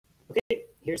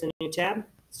here's the new tab.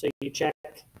 So you check,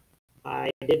 I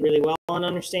did really well on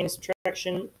understanding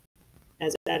subtraction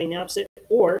as adding the opposite,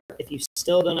 or if you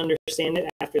still don't understand it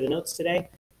after the notes today,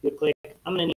 you would click,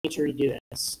 I'm going to need to redo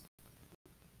this.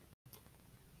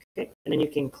 Okay, and then you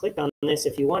can click on this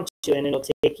if you want to, and it'll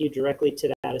take you directly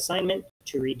to that assignment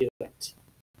to redo it.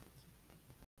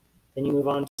 Then you move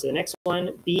on to the next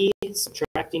one, B,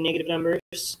 subtracting negative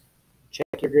numbers.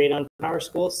 Check your grade on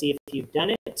PowerSchool, see if you've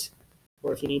done it,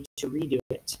 or if you need to redo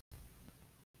it.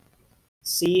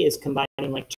 C is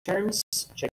combining like terms.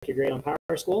 Check your grade on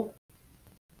PowerSchool.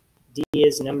 D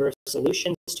is number of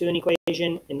solutions to an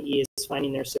equation, and E is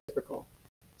finding their reciprocal.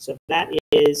 So that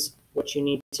is what you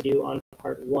need to do on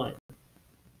part 1.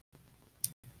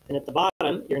 And at the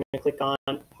bottom, you're going to click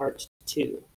on part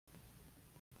 2.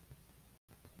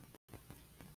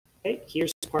 Okay,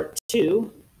 here's part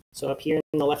 2. So up here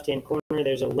in the left-hand corner,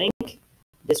 there's a link.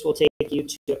 This will take you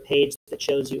to a page that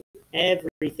shows you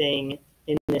everything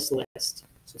in this list.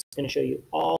 So it's going to show you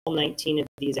all 19 of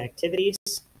these activities.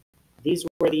 These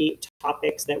were the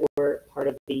topics that were part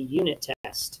of the unit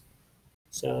test.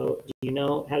 So do you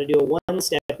know how to do a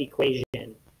one-step equation?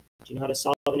 Do you know how to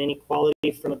solve an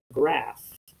inequality from a graph?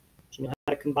 Do you know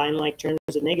how to combine like terms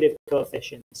with negative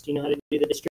coefficients? Do you know how to do the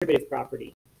distributive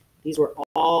property? These were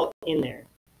all in there.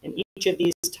 And each of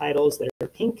these titles that are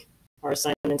pink are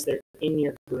assignments that are in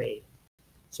your grade.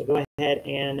 So go ahead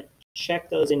and check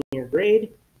those in your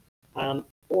grade,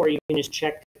 or you can just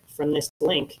check from this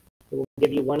link. It will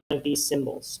give you one of these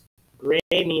symbols. Gray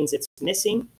means it's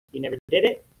missing, you never did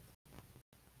it.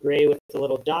 Gray with the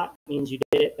little dot means you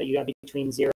did it, but you got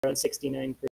between 0 and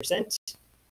 69%.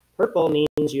 Purple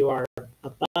means you are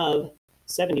above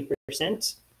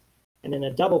 70%, and then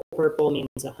a double purple means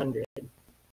 100.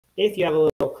 If you have a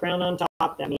little crown on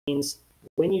top, that means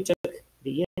when you took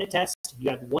the unit test, you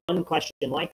had one question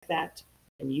like that,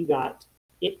 and you got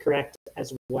it correct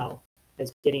as well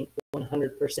as getting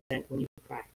 100% when you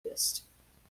practiced.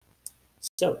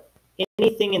 So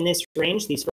anything in this range,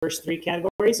 these first 3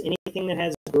 categories, anything that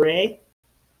has gray,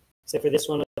 except for this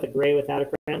one with a gray without a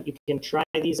crown, you can try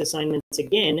these assignments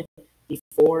again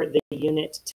before the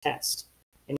unit test.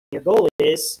 And your goal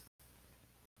is,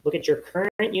 look at your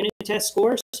current unit test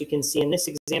score. So you can see in this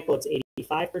example, it's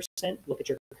 85%. Look at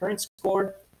your current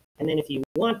score. And then if you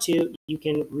want to, you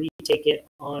can retake it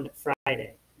on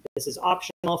Friday. This is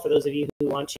optional for those of you who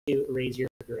want to raise your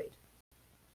grade.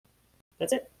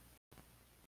 That's it.